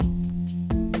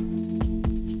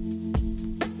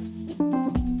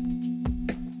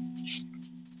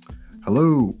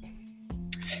Hello.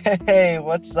 Hey,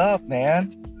 what's up,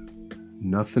 man?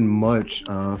 Nothing much.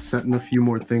 Setting a few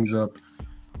more things up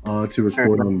to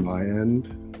record on my end.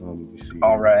 Let me see.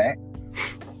 All right.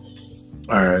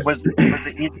 All right. Was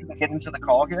it easy to get into the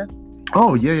call here?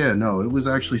 Oh, yeah. No, it was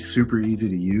actually super easy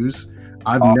to use.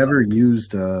 I've Awesome. never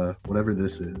used whatever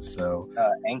this is. So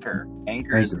Anchor.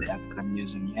 Anchor is the app that I'm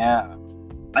using. Yeah.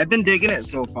 I've been digging it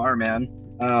so far, man.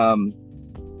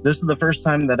 This is the first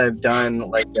time that I've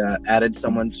done added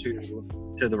someone to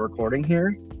the recording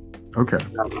here. Okay.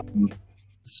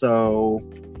 So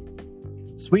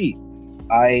sweet.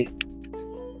 I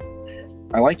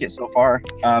like it so far.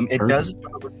 It Perfect. does.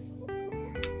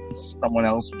 Someone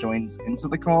else joins into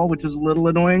the call, which is a little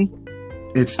annoying.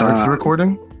 It starts the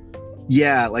recording?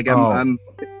 Yeah, I'm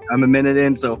a minute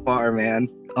in so far, man.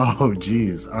 Oh,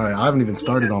 geez. All right. I haven't even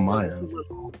started on my end.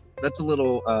 That's a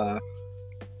little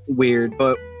weird,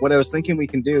 but what I was thinking we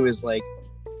can do is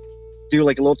do a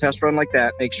little test run like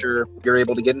that, make sure you're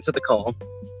able to get into the call.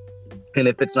 And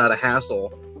if it's not a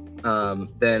hassle,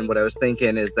 then what I was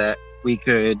thinking is that we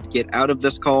could get out of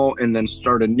this call and then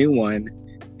start a new one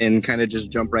and kind of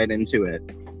just jump right into it.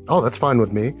 Oh, that's fine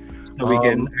with me. So we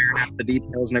can iron out the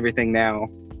details and everything now.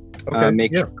 Okay.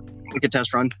 Sure make a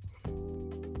test run.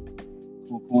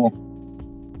 Cool.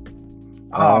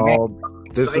 Oh, man.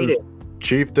 This Excited. is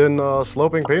Chieftain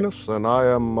Sloping Penis, and I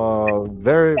am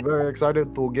very, very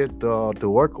excited to get to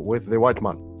work with the white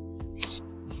man.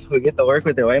 We get to work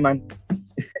with the white man.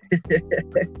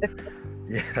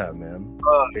 Yeah, man.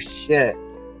 Oh shit!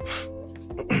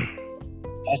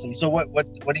 Awesome. So what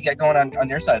do you got going on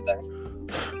your side there?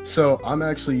 So I'm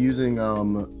actually using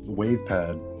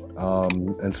WavePad,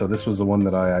 and so this was the one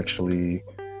that I actually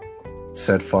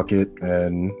said fuck it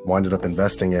and winded up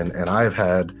investing in. And I've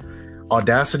had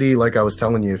Audacity, like I was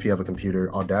telling you, if you have a computer,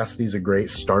 Audacity is a great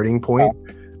starting point.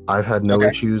 I've had no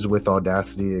issues with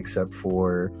Audacity except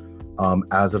for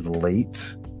as of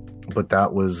late, but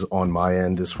that was on my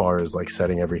end as far as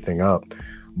setting everything up.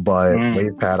 But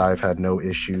WavePad, I've had no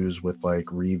issues with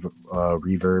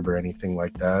reverb or anything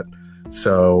like that.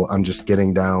 So I'm just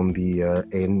getting down the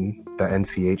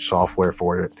NCH software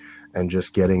for it and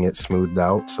just getting it smoothed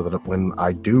out so that when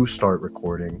I do start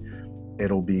recording,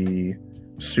 it'll be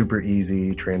super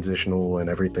easy, transitional, and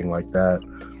everything like that.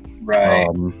 Right.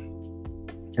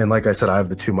 And like I said, I have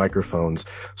the two microphones.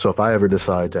 So if I ever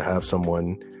decide to have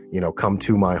someone, come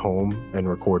to my home and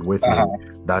record with me,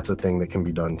 that's a thing that can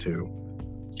be done too.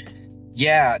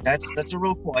 Yeah, that's a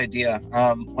real cool idea.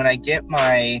 When I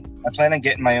plan on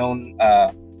getting my own,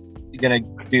 gonna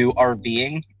do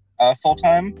RVing full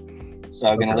time. So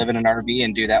I'm gonna live in an RV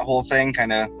and do that whole thing,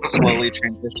 kind of slowly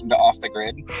transition to off the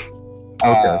grid.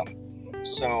 Okay.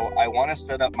 So I want to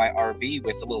set up my RV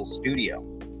with a little studio.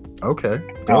 Okay.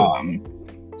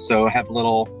 So have a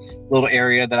little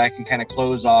area that I can kind of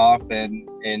close off and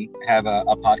have a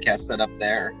podcast set up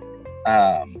there.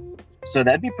 So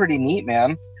that'd be pretty neat,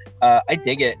 man. I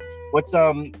dig it.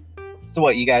 So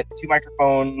what, you got two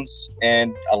microphones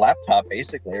and a laptop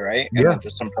basically, right? And then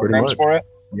just some programs for it?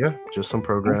 Yeah, just some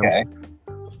programs.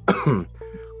 Okay.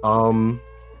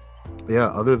 Yeah,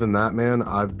 other than that, man,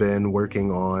 I've been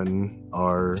working on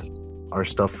our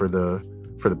stuff for the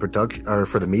production or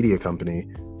for the media company.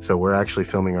 So we're actually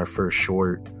filming our first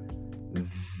short.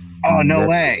 Oh, no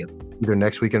way. Either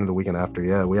next weekend or the weekend after.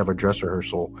 Yeah, we have our dress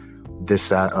rehearsal this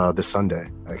Sunday,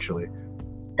 actually.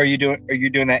 Are you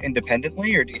doing that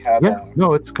independently, or do you have?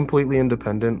 No, it's completely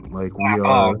independent. We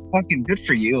are. Oh, fucking good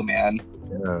for you, man.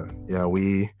 Yeah.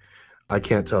 I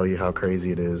can't tell you how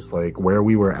crazy it is. Where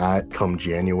we were at come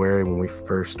January when we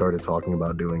first started talking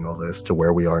about doing all this to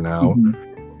where we are now,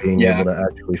 being able to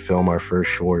actually film our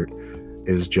first short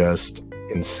is just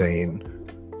insane.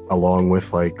 Along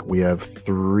with we have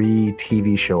 3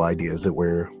 TV show ideas that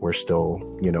we're still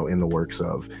in the works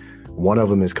of. One of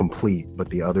them is complete, but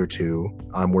the other 2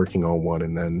 I'm working on one,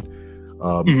 and then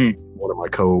one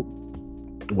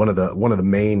of the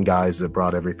main guys that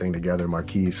brought everything together,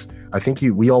 Marquise. I think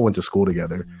we all went to school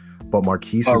together, but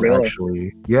Marquise is really?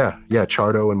 Actually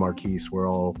Chardo and Marquise, we're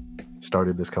all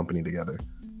started this company together.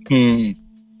 Yep.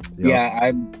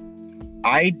 Yeah,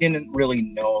 I didn't really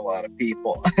know a lot of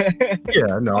people.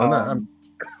 Yeah, no,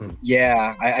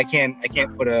 yeah, I can't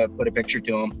put a picture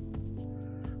to them.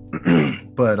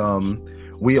 But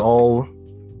we all,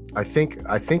 I think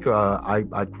I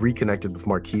reconnected with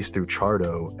Marquise through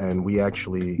Chardo, and we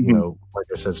actually, like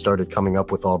I said, started coming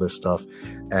up with all this stuff.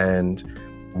 And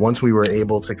once we were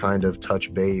able to kind of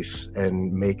touch base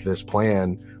and make this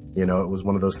plan, it was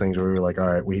one of those things where we were like, all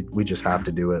right, we just have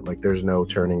to do it. There's no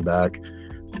turning back.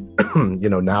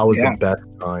 Now is the best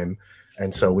time.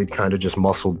 And so we kind of just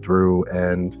muscled through,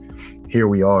 and here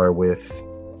we are with,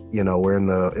 we're in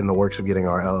the works of getting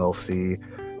our LLC,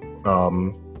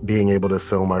 being able to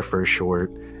film our first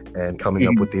short and coming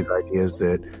up with these ideas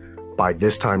that by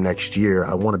this time next year,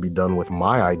 I want to be done with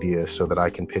my idea so that I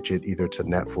can pitch it either to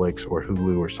Netflix or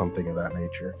Hulu or something of that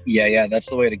nature. Yeah, that's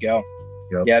the way to go.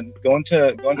 Yep. Yeah, going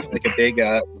to like a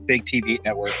big TV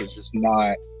network is just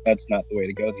that's not the way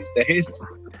to go these days.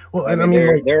 Well, and I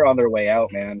mean, they're on their way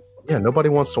out, man. Yeah, nobody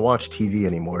wants to watch TV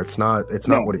anymore. It's not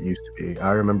what it used to be.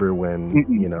 I remember when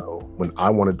when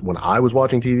I was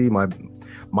watching TV,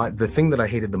 the thing that I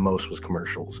hated the most was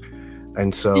commercials,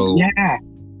 and so yeah.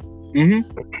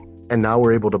 And now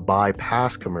we're able to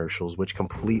bypass commercials, which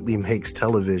completely makes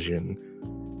television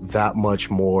that much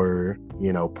more,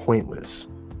 pointless.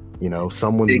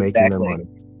 Someone's making their money.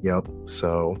 Yep.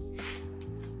 So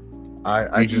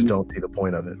I just don't see the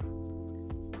point of it.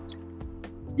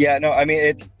 Yeah, no, I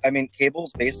mean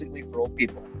cable's basically for old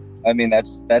people. I mean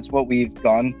that's what we've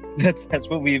gone that's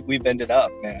what we've ended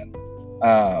up, man.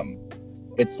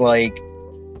 It's like,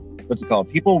 what's it called?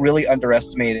 People really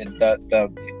underestimated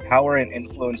the power and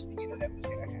influence the internet was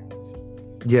gonna have.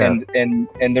 Yeah.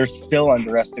 And they're still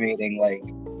underestimating like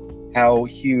how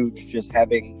huge just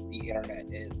having the internet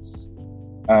is.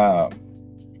 No,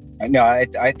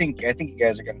 I think you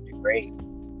guys are gonna do great.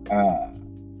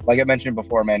 Like I mentioned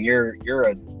before, man, you're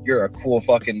a cool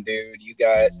fucking dude. You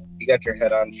got your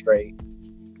head on straight.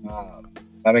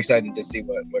 I'm excited to see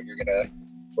what you're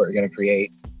gonna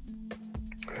create.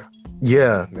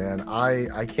 Yeah, man.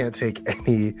 I can't take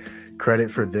any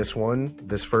credit for this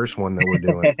first one that we're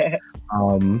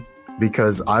doing.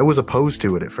 Because I was opposed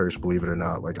to it at first, believe it or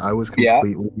not. Like I was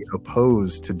completely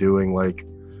opposed to doing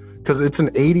because it's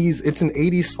an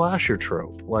 80s slasher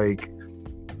trope. Like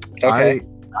okay.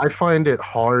 I find it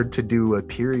hard to do a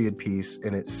period piece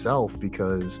in itself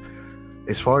because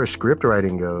as far as script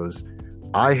writing goes,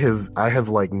 I have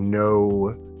like no,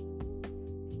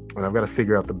 and I've got to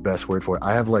figure out the best word for it.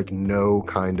 I have like no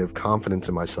kind of confidence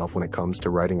in myself when it comes to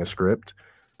writing a script,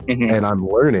 and I'm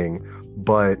learning,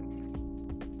 but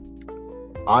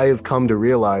I have come to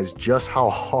realize just how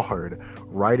hard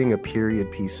writing a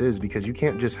period piece is because you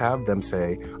can't just have them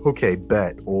say, okay,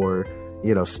 bet, or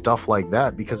stuff like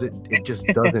that, because it just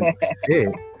doesn't fit.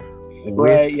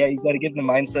 Right, yeah, you got to get in the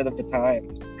mindset of the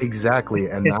times. Exactly,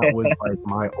 and that was like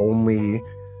my only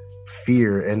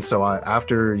fear. And so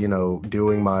after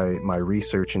doing my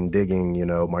research and digging,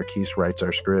 Marquise writes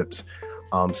our scripts,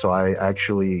 so I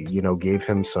actually gave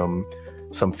him some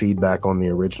feedback on the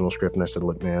original script, and I said,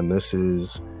 look, man,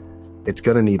 it's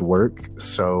gonna need work,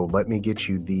 so let me get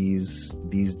you these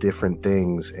different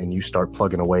things and you start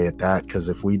plugging away at that, because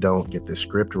if we don't get the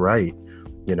script right,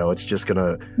 it's just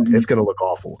gonna it's gonna look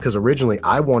awful. Because originally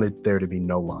I wanted there to be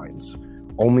no lines,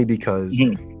 only because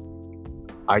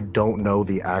I don't know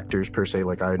the actors per se.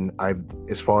 Like I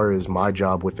as far as my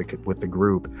job with the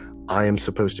group, I am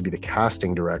supposed to be the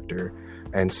casting director,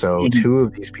 and so two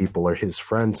of these people are his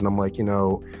friends, and I'm like,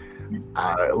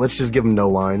 let's just give them no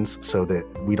lines so that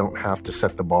we don't have to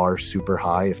set the bar super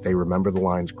high. If they remember the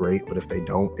lines, great, but if they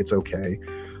don't, it's okay.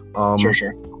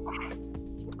 Sure.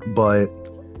 But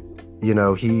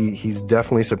he's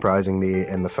definitely surprising me,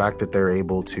 and the fact that they're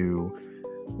able to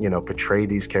portray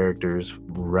these characters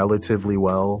relatively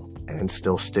well and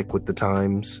still stick with the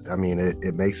times, I mean,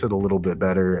 it makes it a little bit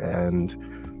better. And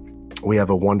we have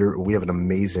an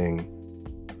amazing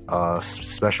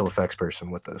special effects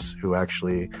person with us who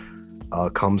actually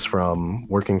comes from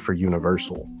working for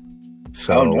Universal.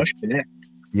 So no shit.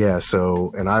 Yeah,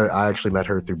 so and I actually met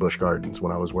her through Busch Gardens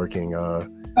when I was working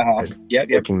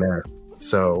working there.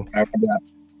 So I remember that.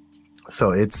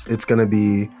 So it's gonna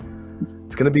be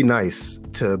nice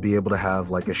to be able to have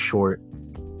like a short,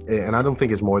 and I don't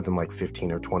think it's more than like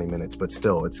 15 or 20 minutes, but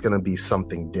still it's gonna be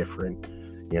something different,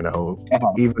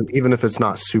 even if it's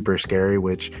not super scary,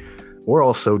 which we're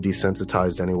all so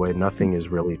desensitized anyway. Nothing is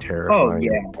really terrifying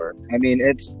anymore. I mean,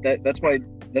 that's why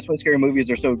scary movies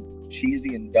are so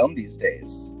cheesy and dumb these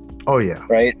days. Oh yeah,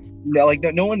 right. No, like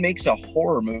no one makes a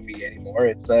horror movie anymore.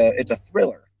 It's a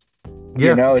thriller.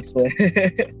 Yeah, it's a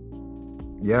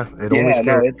yeah. It only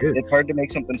scares kids. It's hard to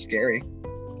make something scary.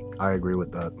 I agree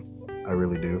with that. I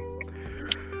really do.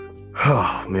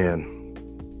 Oh man,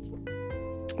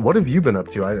 what have you been up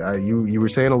to? You were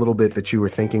saying a little bit that you were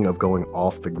thinking of going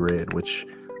off the grid, which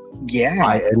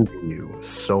I envy you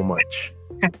so much.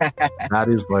 That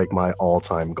is like my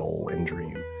all-time goal and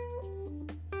dream.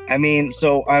 I mean,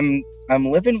 so I'm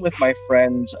living with my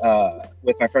friend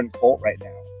Colt right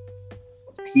now.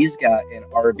 He's got an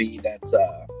RV that's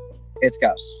it's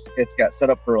got set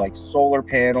up for like solar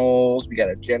panels. We got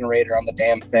a generator on the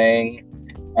damn thing.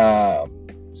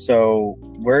 So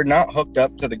we're not hooked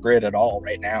up to the grid at all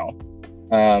right now.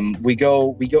 We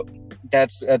go.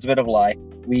 That's a bit of a lie.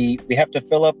 We have to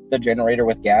fill up the generator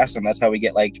with gas, and that's how we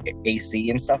get like AC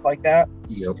and stuff like that.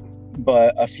 Yep.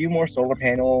 But a few more solar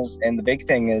panels, and the big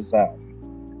thing is,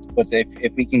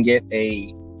 if we can get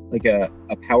a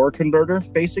power converter,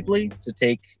 basically, to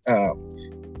take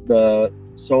the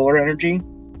solar energy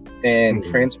and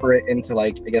transfer it into,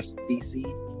 like, I guess, DC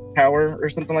power or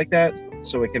something like that,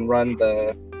 so it can run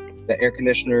the air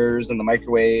conditioners and the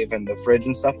microwave and the fridge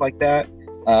and stuff like that.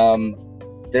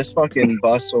 This fucking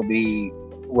bus will be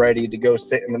ready to go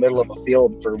sit in the middle of a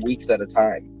field for weeks at a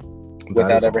time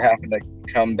without ever having to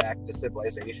come back to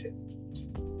civilization.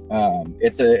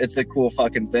 It's a cool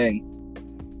fucking thing.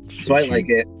 So I like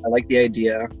it. I like the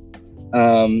idea.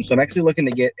 So I'm actually looking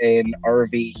to get an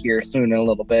RV here soon in a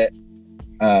little bit.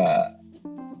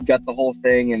 Got the whole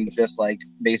thing and just like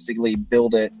basically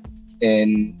build it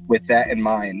with that in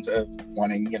mind of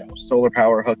wanting, solar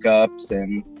power hookups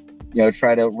and,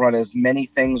 try to run as many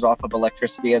things off of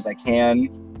electricity as I can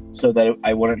so that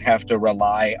I wouldn't have to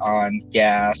rely on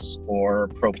gas or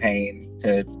propane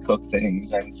to cook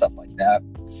things and stuff like that.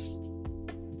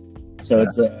 So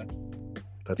yeah.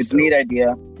 It's a neat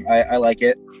idea. I like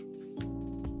it.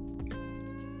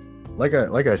 Like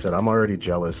I said, I'm already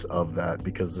jealous of that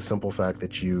because the simple fact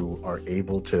that you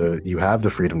have the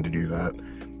freedom to do that,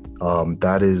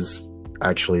 that is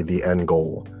actually the end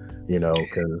goal,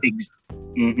 because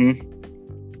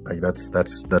like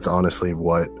that's honestly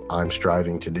what I'm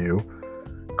striving to do.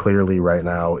 Clearly right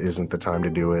now isn't the time to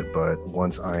do it, but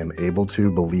once I am able to,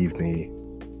 believe me,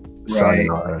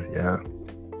 sayonara.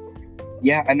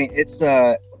 Yeah, I mean, it's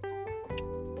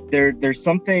there's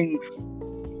something.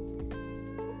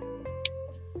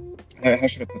 How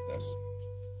should I put this?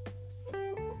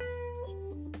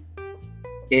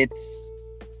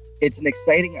 It's an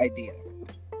exciting idea,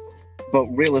 but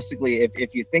realistically,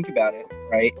 if you think about it,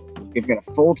 right? If you're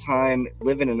gonna full time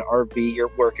live in an RV,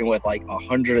 you're working with like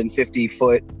 150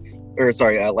 foot, or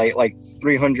sorry, like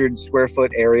 300 square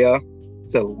foot area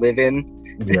to live in.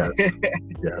 Yeah.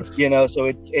 Yes. So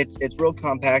it's real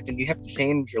compact, and you have to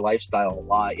change your lifestyle a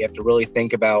lot. You have to really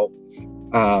think about,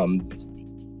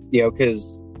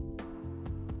 because.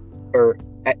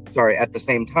 At the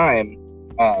same time,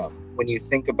 when you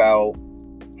think about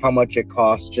how much it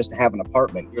costs just to have an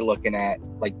apartment, you're looking at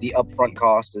like the upfront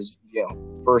cost is,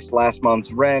 last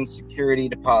month's rent, security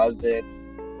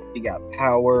deposits, you got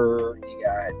power, you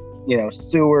got,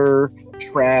 sewer,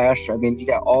 trash. I mean, you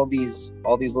got all these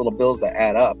little bills that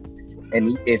add up.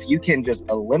 And if you can just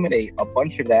eliminate a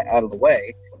bunch of that out of the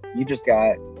way, you just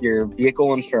got your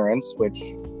vehicle insurance, which,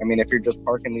 I mean, if you're just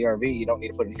parking the RV, you don't need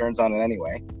to put insurance on it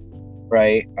anyway.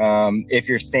 Right. If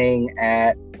you're staying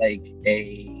at like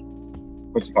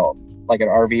like an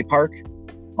RV park,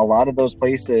 a lot of those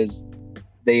places,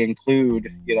 they include,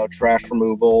 trash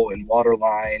removal and water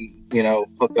line,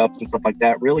 hookups and stuff like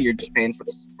that. Really, you're just paying for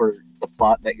the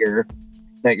plot that you're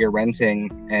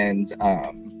renting and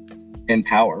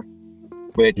power,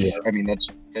 which, yeah. I mean,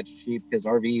 that's cheap because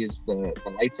RVs, the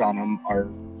lights on them are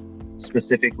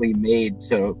specifically made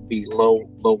to be low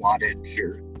wattage,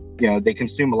 or they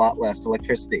consume a lot less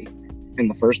electricity in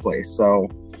the first place. So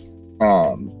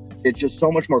it's just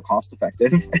so much more cost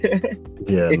effective.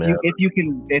 Yeah,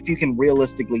 if you can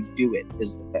realistically do it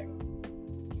is the thing.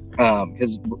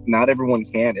 Because not everyone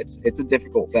can. It's a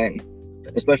difficult thing,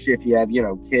 especially if you have,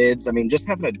 kids. I mean, just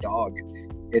having a dog.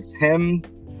 It's him,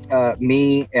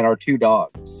 me, and our 2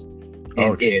 dogs.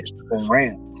 And it's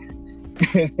rammed.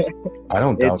 I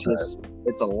don't doubt that.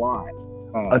 It's a lot.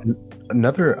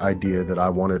 Another idea that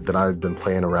I've been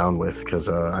playing around with, because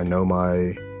I know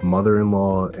my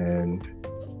mother-in-law and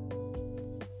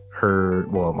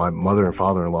my mother and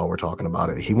father-in-law were talking about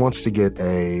it. He wants to get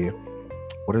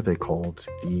what are they called?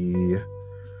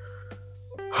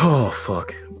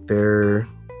 They're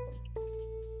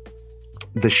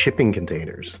the shipping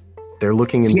containers. They're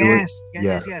looking into it.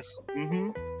 Yes.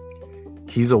 Mm-hmm.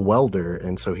 He's a welder,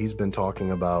 and so he's been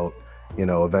talking about,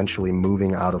 eventually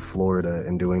moving out of Florida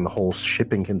and doing the whole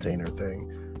shipping container thing.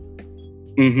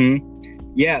 Mm-hmm.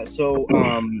 Yeah. So,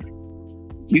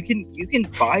 you can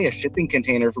buy a shipping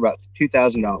container for about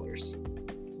 $2,000.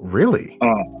 Really?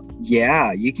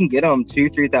 Yeah, you can get them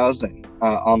 $2,000-$3,000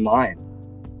 online,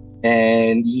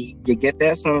 and you get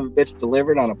that son of a bitch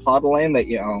delivered on a plot of land that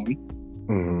you own,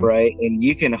 mm-hmm. right? And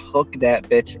you can hook that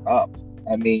bitch up.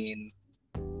 I mean,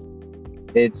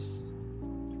 it's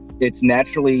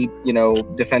naturally,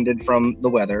 defended from the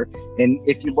weather. And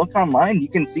if you look online, you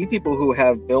can see people who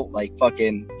have built like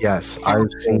fucking I've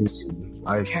seen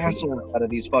castles out of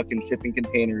these fucking shipping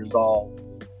containers, all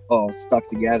all stuck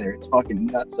together. It's fucking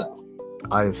nuts out.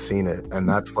 I have seen it, and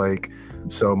that's like,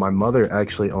 so my mother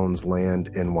actually owns land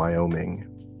in Wyoming,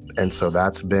 and so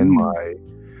that's been my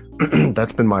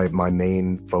that's been my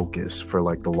main focus for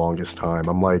like the longest time.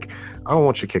 I'm like, I don't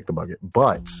want you to kick the bucket,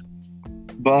 but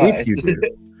if you do,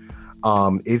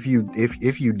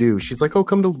 if you do, she's like, oh,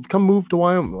 come move to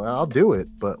Wyoming. Well, I'll do it,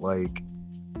 but like,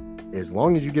 as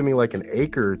long as you give me like an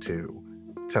acre or two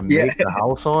to make the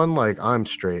house on, like, I'm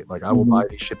straight. Like, I will buy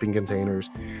these shipping containers.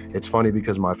 It's funny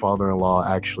because my father-in-law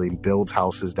actually builds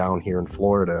houses down here in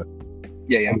Florida.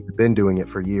 Yeah. He's been doing it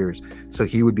for years. So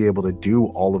he would be able to do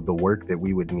all of the work that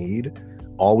we would need.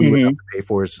 All we would have to pay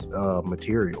for is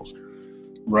materials.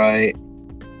 Right.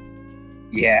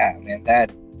 Yeah, man,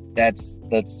 that's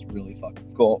really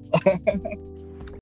fucking cool.